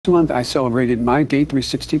Month I celebrated my day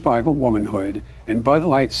 365 of womanhood, and Bud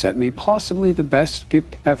Light sent me possibly the best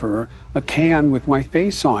gift ever, a can with my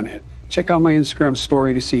face on it. Check out my Instagram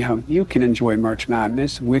story to see how you can enjoy March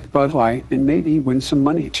Madness with Bud Light and maybe win some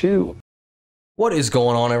money too. What is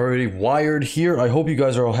going on, everybody? Wired here. I hope you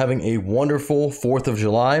guys are all having a wonderful 4th of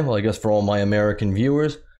July. Well, I guess for all my American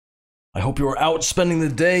viewers. I hope you are out spending the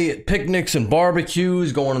day at picnics and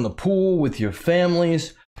barbecues, going in the pool with your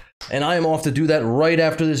families. And I am off to do that right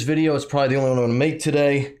after this video. It's probably the only one I'm going to make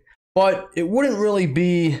today. But it wouldn't really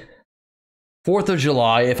be 4th of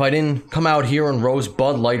July if I didn't come out here and roast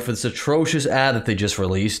Bud Light for this atrocious ad that they just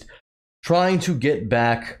released, trying to get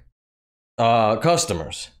back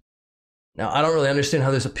customers. Now, I don't really understand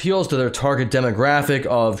how this appeals to their target demographic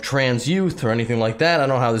of trans youth or anything like that. I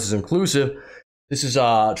don't know how this is inclusive. This is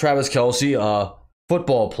Travis Kelce, a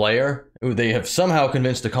football player who they have somehow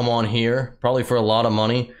convinced to come on here, probably for a lot of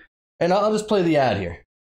money. And I'll just play the ad here.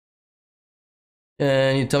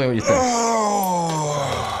 And you tell me what you think.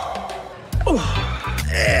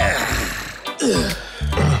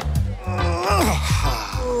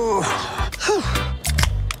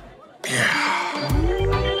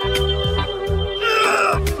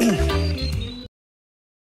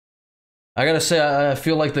 I gotta say, I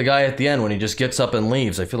feel like the guy at the end when he just gets up and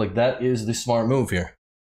leaves. I feel like that is the smart move here.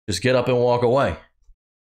 Just get up and walk away.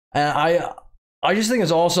 And I just think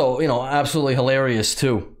it's also, you know, absolutely hilarious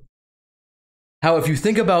too. How if you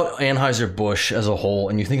think about Anheuser-Busch as a whole,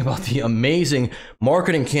 and you think about the amazing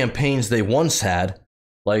marketing campaigns they once had,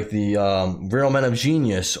 like the Real Men of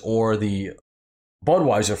Genius or the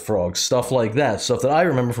Budweiser frogs, stuff like that, stuff that I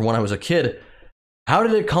remember from when I was a kid. How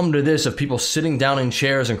did it come to this of people sitting down in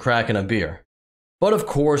chairs and cracking a beer? But of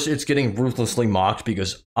course, it's getting ruthlessly mocked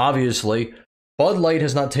because obviously Bud Light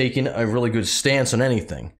has not taken a really good stance on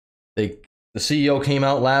anything. The CEO came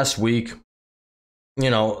out last week, you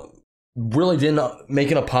know, really didn't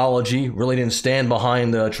make an apology, really didn't stand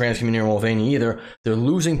behind the trans community or Mulvaney either. They're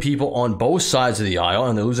losing people on both sides of the aisle,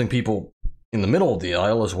 and they're losing people in the middle of the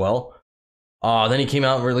aisle as well. Then he came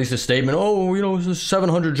out and released a statement, oh, you know,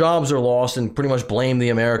 700 jobs are lost, and pretty much blamed the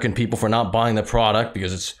American people for not buying the product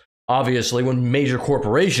because it's obviously when major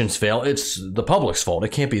corporations fail, it's the public's fault.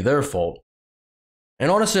 It can't be their fault.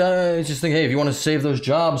 And honestly, I just think, hey, if you want to save those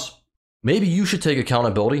jobs, maybe you should take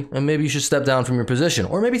accountability and maybe you should step down from your position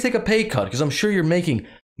or maybe take a pay cut because I'm sure you're making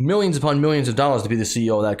millions upon millions of dollars to be the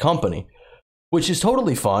CEO of that company, which is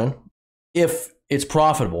totally fine if it's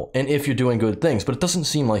profitable and if you're doing good things, but it doesn't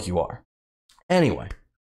seem like you are. Anyway,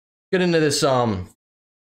 get into this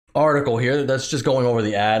article here that's just going over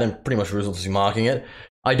the ad and pretty much ruthlessly mocking it.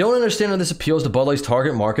 I don't understand how this appeals to Bud Light's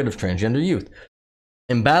target market of transgender youth.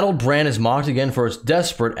 Embattled brand is mocked again for its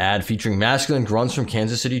desperate ad featuring masculine grunts from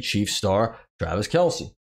Kansas City Chiefs star Travis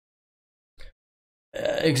Kelce.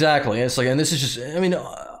 Exactly. It's like, and this is just, I mean,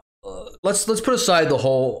 let's put aside the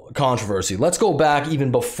whole controversy. Let's go back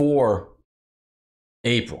even before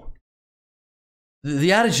April.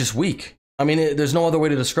 The ad is just weak. I mean, there's no other way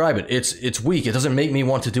to describe it. It's weak. It doesn't make me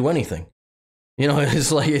want to do anything. You know,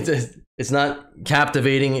 it's like it's not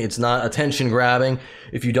captivating. It's not attention grabbing.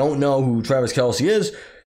 If you don't know who Travis Kelce is,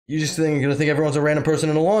 you're just gonna think everyone's a random person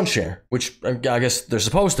in a lawn chair, which I guess they're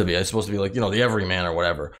supposed to be. It's supposed to be like, you know, the everyman or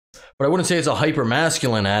whatever. But I wouldn't say it's a hyper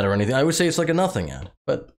masculine ad or anything. I would say it's like a nothing ad.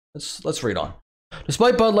 But let's read on.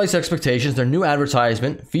 Despite Bud Light's expectations, their new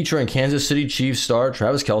advertisement featuring Kansas City Chiefs star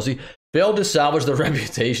Travis Kelce failed to salvage their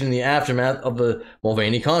reputation in the aftermath of the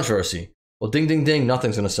Mulvaney controversy. Well, ding, ding, ding,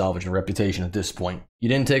 nothing's going to salvage your reputation at this point. You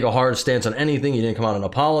didn't take a hard stance on anything. You didn't come out and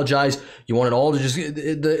apologize. You want it all to just,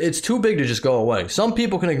 it's too big to just go away. Some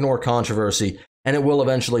people can ignore controversy and it will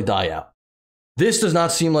eventually die out. This does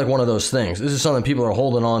not seem like one of those things. This is something people are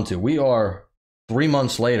holding on to. We are 3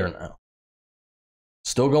 months later now.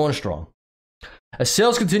 Still going strong. As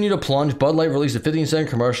sales continue to plunge, Bud Light released a 15-second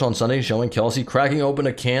commercial on Sunday showing Kelce cracking open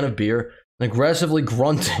a can of beer and aggressively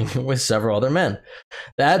grunting with several other men.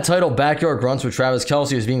 The ad titled Backyard Grunts with Travis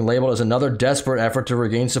Kelce is being labeled as another desperate effort to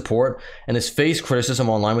regain support and has faced criticism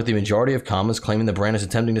online, with the majority of comments claiming the brand is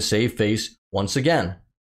attempting to save face once again.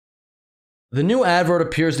 The new advert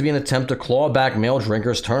appears to be an attempt to claw back male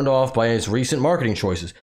drinkers turned off by his recent marketing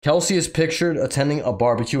choices. Kelce is pictured attending a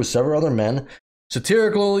barbecue with several other men,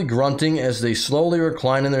 satirically grunting as they slowly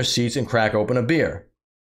recline in their seats and crack open a beer.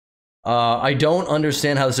 I don't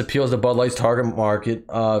understand how this appeals to Bud Light's target market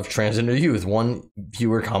of transgender youth. One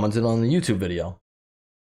viewer commented on the YouTube video.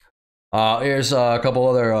 Here's a couple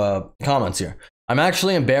other comments here. I'm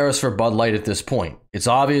actually embarrassed for Bud Light at this point. It's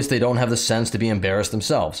obvious they don't have the sense to be embarrassed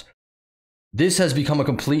themselves. This has become a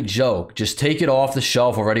complete joke. Just take it off the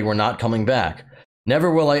shelf already. We're not coming back.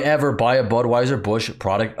 Never will I ever buy a Budweiser Busch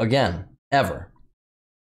product again. Ever.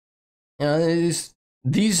 You know,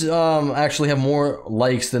 these actually have more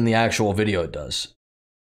likes than the actual video does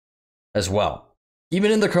as well.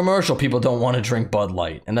 Even in the commercial, people don't want to drink Bud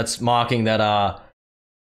Light. And that's mocking that,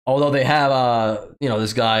 although they have, you know,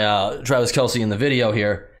 this guy, Travis Kelce in the video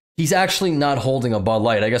here, he's actually not holding a Bud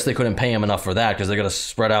Light. I guess they couldn't pay him enough for that because they're going to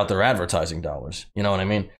spread out their advertising dollars. You know what I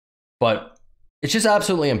mean? But it's just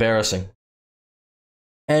absolutely embarrassing.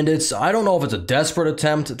 And I don't know if it's a desperate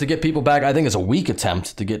attempt to get people back. I think it's a weak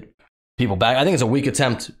attempt to get people back. I think it's a weak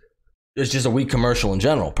attempt. It's just a weak commercial in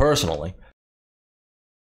general, personally.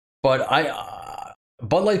 But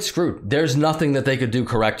Bud Light's screwed. There's nothing that they could do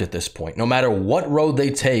correct at this point. No matter what road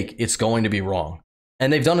they take, it's going to be wrong.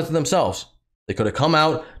 And they've done it to themselves. They could have come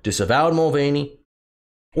out, disavowed Mulvaney,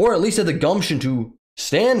 or at least had the gumption to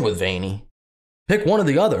stand with Vaney. Pick one or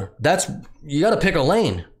the other. You got to pick a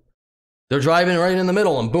lane. They're driving right in the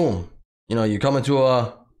middle and boom. You know, you come into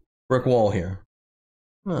a brick wall here.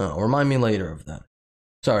 Oh, remind me later of that.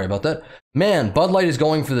 Sorry about that. Man, Bud Light is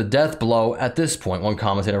going for the death blow at this point, one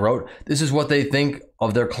commentator wrote. This is what they think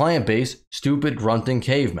of their client base, stupid grunting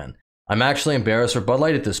cavemen. I'm actually embarrassed for Bud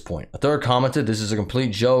Light at this point. A third commented, this is a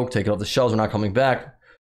complete joke. Take it off the shelves. We're not coming back.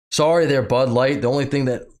 Sorry there, Bud Light. The only thing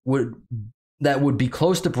that would be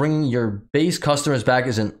close to bringing your base customers back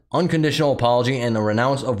is an unconditional apology and a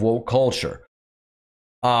renounce of woke culture.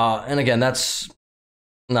 And again, that's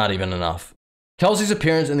not even enough. Kelce's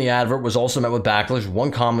appearance in the advert was also met with backlash, one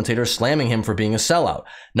commentator slamming him for being a sellout.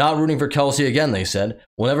 Not rooting for Kelce again, they said.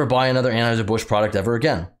 We'll never buy another Anheuser-Busch product ever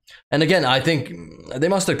again. And again, I think they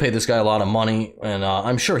must have paid this guy a lot of money, and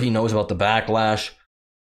I'm sure he knows about the backlash.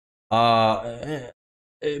 But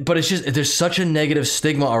it's just, there's such a negative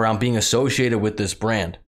stigma around being associated with this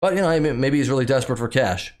brand. But, you know, maybe he's really desperate for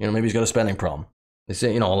cash. You know, maybe he's got a spending problem. They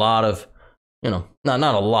say, you know, a lot of, you know, not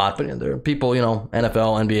a lot, but there are people, you know,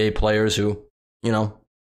 NFL, NBA players who, you know,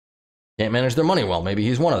 can't manage their money well. Maybe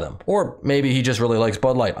he's one of them. Or maybe he just really likes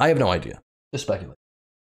Bud Light. I have no idea. Just speculate.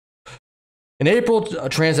 In April, a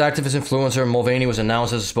trans activist influencer, Mulvaney, was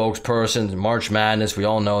announced as a spokesperson. March Madness, we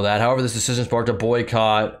all know that. However, this decision sparked a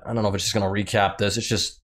boycott. I don't know if it's just going to recap this. It's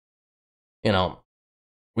just, you know,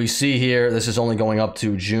 we see here, this is only going up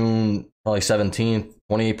to June, probably 17th,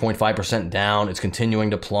 28.5% down. It's continuing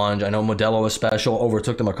to plunge. I know Modelo Especial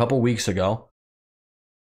overtook them a couple weeks ago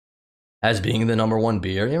as being the #1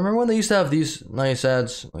 beer. You remember when they used to have these nice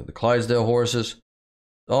ads, like the Clydesdale horses?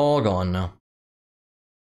 All gone now.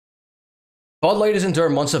 Bud Light has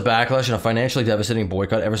endured months of backlash and a financially devastating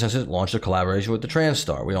boycott ever since it launched a collaboration with the trans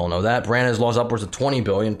star. We all know that. Brand has lost upwards of $20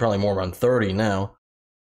 billion, probably more around 30 now,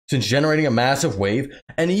 since generating a massive wave.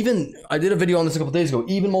 And even, I did a video on this a couple days ago,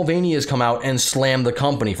 even Mulvaney has come out and slammed the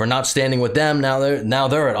company for not standing with them. Now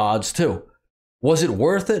they're at odds too. Was it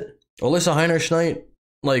worth it? Alyssa Heinerschneit,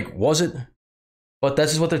 like, was it? But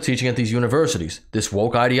this is what they're teaching at these universities. This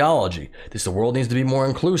woke ideology. The world needs to be more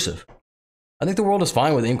inclusive. I think the world is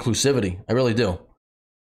fine with inclusivity. I really do.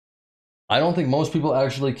 I don't think most people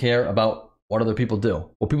actually care about what other people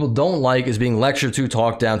do. What people don't like is being lectured to,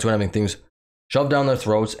 talked down to, and having things shoved down their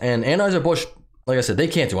throats. And Anheuser-Busch, like I said, they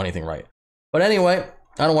can't do anything right. But anyway,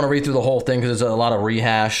 I don't want to read through the whole thing because there's a lot of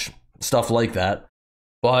rehash, stuff like that.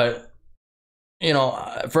 But, you know,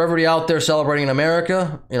 for everybody out there celebrating in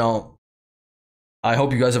America, you know, I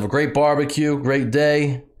hope you guys have a great barbecue, great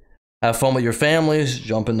day. Have fun with your families,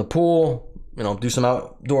 jump in the pool, you know, do some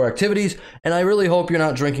outdoor activities. And I really hope you're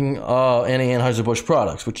not drinking any Anheuser-Busch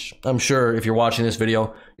products, which I'm sure if you're watching this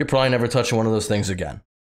video, you're probably never touching one of those things again.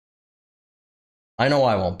 I know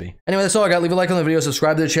I won't be. Anyway, that's all I got. Leave a like on the video,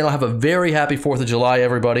 subscribe to the channel. Have a very happy 4th of July,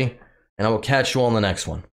 everybody. And I will catch you all in the next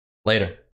one. Later.